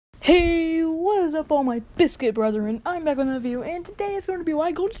Hey, what is up all my biscuit brethren? I'm back on the video, and today is going to be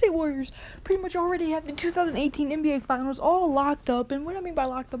why Golden State Warriors pretty much already have the 2018 NBA Finals all locked up. And what I mean by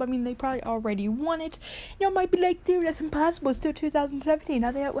locked up, I mean they probably already won it. Y'all might be like, dude, that's impossible. It's still 2017.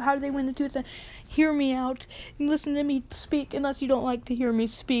 How do they win the 2017? Hear me out and listen to me speak. Unless you don't like to hear me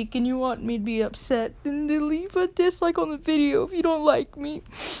speak and you want me to be upset, then leave a dislike on the video if you don't like me.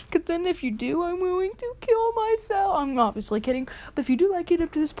 Because then if you do, I'm willing to kill myself. I'm obviously kidding. But if you do like it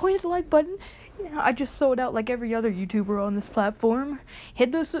up to this point, hit the like button. I just sold out like every other YouTuber on this platform.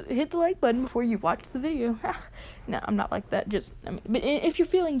 Hit the like button before you watch the video. No, I'm not like that. But if you're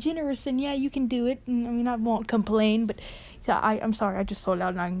feeling generous, then yeah, you can do it. I won't complain. But yeah, I'm sorry, I just sold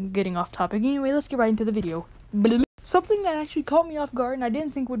out and I'm getting off topic. Anyway, let's get right into the video. Something that actually caught me off guard and I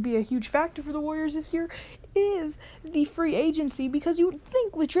didn't think would be a huge factor for the Warriors this year is the free agency, because you would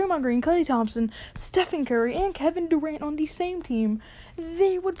think with Draymond Green, Klay Thompson, Stephen Curry, and Kevin Durant on the same team,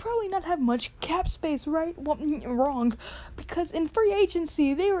 they would probably not have much cap space, right? Well, wrong, because in free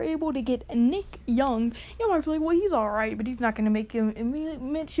agency, they were able to get Nick Young. You might be like, well, he's alright, but he's not going to make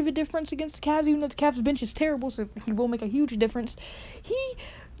much of a difference against the Cavs, even though the Cavs bench is terrible, so he will make a huge difference. He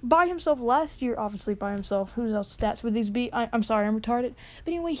by himself last year, obviously by himself. Whose else stats would these be? I'm sorry, I'm retarded.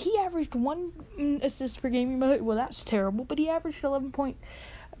 But anyway, he averaged 1 assist per game. Well, that's terrible. But he averaged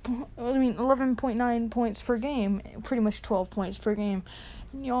 11.9 points per game. Pretty much 12 points per game.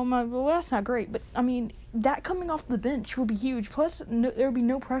 Well, that's not great. But, that coming off the bench will be huge. Plus, there will be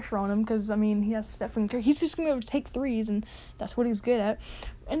no pressure on him because, he has Stephen Curry. He's just going to be able to take threes, and that's what he's good at.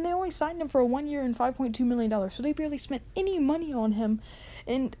 And they only signed him for a 1 year and $5.2 million. So they barely spent any money on him.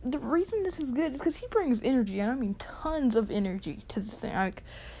 And the reason this is good is because he brings energy, and tons of energy to this thing. Like,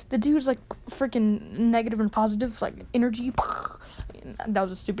 the dude's, freaking negative and positive, energy. That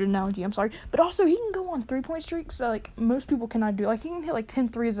was a stupid analogy, I'm sorry. But also, he can go on three-point streaks that, most people cannot do. He can hit, 10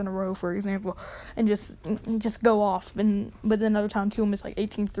 threes in a row, for example, and just go off. But then other times, he'll miss,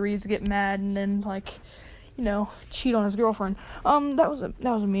 18 threes, get mad, and then, cheat on his girlfriend. That was a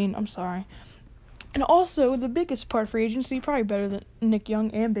mean, I'm sorry. And also, the biggest part of free agency, probably better than Nick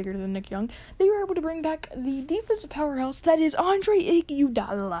Young and bigger than Nick Young, they were able to bring back the defensive powerhouse that is Andre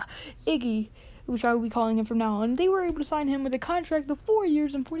Iguodala. Iggy, which I will be calling him from now on. They were able to sign him with a contract of 4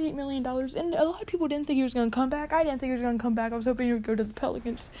 years and $48 million. And a lot of people didn't think he was going to come back. I didn't think he was going to come back. I was hoping he would go to the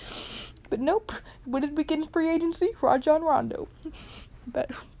Pelicans. But nope. What did we get in free agency? Rajon Rondo.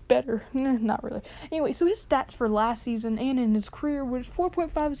 Better. Not really. Anyway, so his stats for last season and in his career was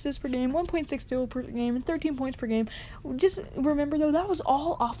 4.5 assists per game, 1.6 steals per game, and 13 points per game. Just remember, though, that was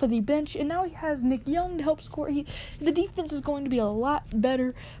all off of the bench, and now he has Nick Young to help score. The defense is going to be a lot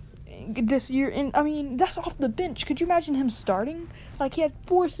better this year, and, that's off the bench. Could you imagine him starting? He had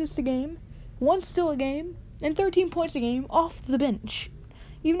 4 assists a game, 1 steal a game, and 13 points a game off the bench.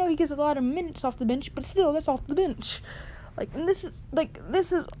 Even though he gets a lot of minutes off the bench, but still, that's off the bench. And this is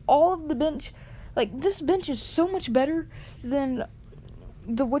all of the bench. This bench is so much better than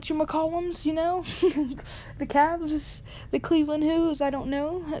the whatchamacallums, the Cavs, the Cleveland Who's, I don't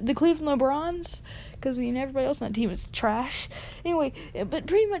know, the Cleveland LeBrons, because, everybody else on that team is trash. Anyway, but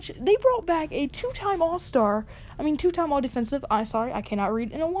pretty much, they brought back a 2-time All-Star, 2-time All-Defensive, I cannot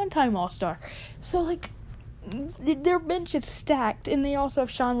read, and a 1-time All-Star. So, their bench is stacked, and they also have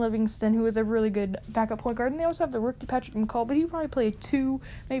Sean Livingston, who is a really good backup point guard, and they also have the rookie Patrick McCall, but he probably played 2,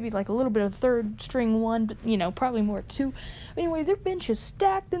 maybe a little bit of third string 1, but probably more 2. Anyway, their bench is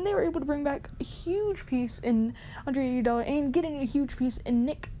stacked, and they were able to bring back a huge piece in Andre Iguodala and getting a huge piece in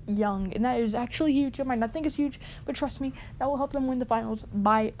Nick Young, and that is actually huge. I might not think it's huge, but trust me, that will help them win the finals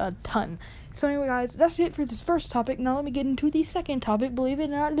by a ton. So anyway, guys, that's it for this first topic. Now let me get into the second topic. Believe it or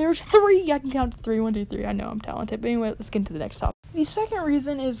not, there's 3. I can count to 3. 1, 2, 3. I know I'm talented. But anyway, let's get into the next topic. The second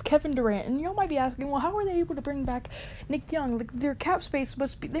reason is Kevin Durant, and y'all might be asking, well, how are they able to bring back Nick Young? Their cap space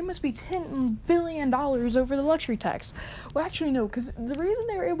must be $10 billion over the luxury tax. Well, actually, no, because the reason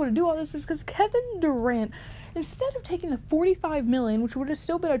they were able to do all this is because Kevin Durant, instead of taking the $45 million, which would have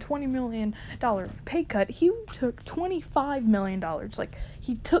still been a $20 million pay cut, he took $25 million.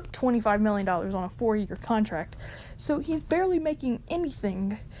 He took $25 million on a 4-year contract. So he's barely making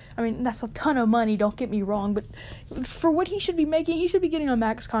anything. That's a ton of money, don't get me wrong, but for what he should be making, he should be getting a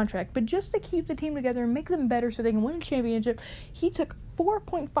max contract. But just to keep the team together and make them better so they can win a championship, he took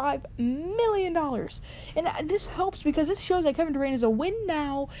 $4.5 million. And this helps because this shows that Kevin Durant is a win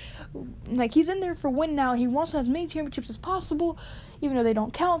now. He's in there for win now. He wants as many championships as possible, even though they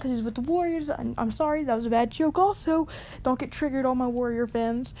don't count because he's with the Warriors. I'm sorry, that was a bad joke. Also, don't get triggered, all my Warrior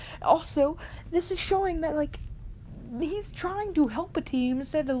fans. Also, this is showing that, he's trying to help a team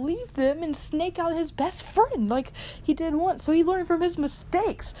instead of leave them and snake out his best friend like he did once. So he learned from his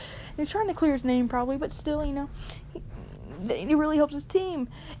mistakes. He's trying to clear his name probably, but still, he really helps his team.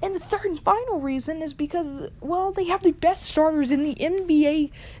 And the third and final reason is because, well, they have the best starters in the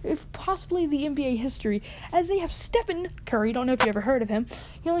NBA, if possibly the NBA history, as they have Stephen Curry. Don't know if you ever heard of him.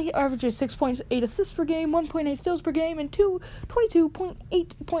 He only averages 6 points, 8 assists per game, 1.8 steals per game, and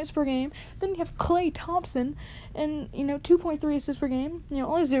 22.8 points per game. Then you have Klay Thompson, and 2.3 assists per game.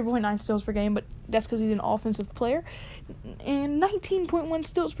 Only 0.9 steals per game, but that's because he's an offensive player. And 19.1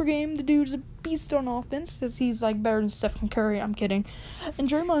 steals per game. The dude's a beast on offense, as he's like better than Stephen Curry. I'm kidding. And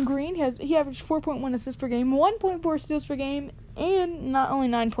Draymond Green he averaged 4.1 assists per game, 1.4 steals per game, and not only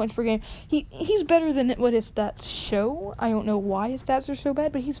 9 points per game. He's better than what his stats show. I don't know why his stats are so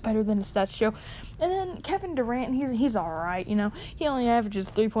bad, but he's better than his stats show. And then Kevin Durant, he's all right. He only averages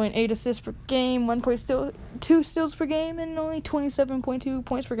 3.8 assists per game, 2 steals per game, and only 27.2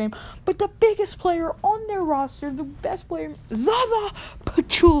 points per game. But the biggest player on their roster, the best player, Zaza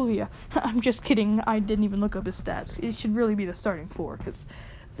Pachulia. I'm just kidding. I didn't even look up his stats. It should really be the starting 4 because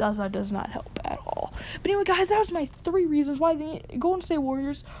Zaza does not help at all. But anyway, guys, that was my 3 reasons why the Golden State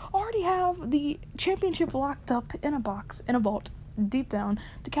Warriors already have the championship locked up in a box, in a vault, deep down.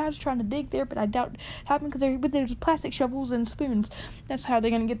 The Cavs are trying to dig there, but I doubt it happened because there's plastic shovels and spoons. That's how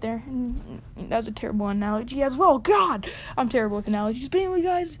they're going to get there. And that was a terrible analogy as well. God, I'm terrible with analogies. But anyway,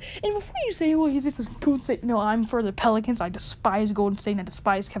 guys, and before you say, well, he's just Golden State. No, I'm for the Pelicans. I despise Golden State and I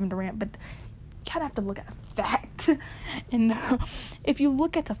despise Kevin Durant, but kind of have to look at fact. And if you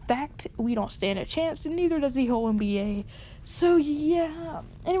look at the fact, we don't stand a chance, and neither does the whole NBA. So yeah.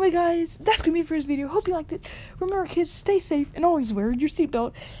 Anyway, guys, that's gonna be it for this video. Hope you liked it. Remember, kids, stay safe and always wear your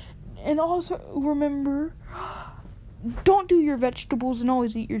seatbelt. And also remember, don't do your vegetables and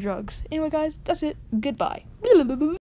always eat your drugs. Anyway, guys, that's it. Goodbye.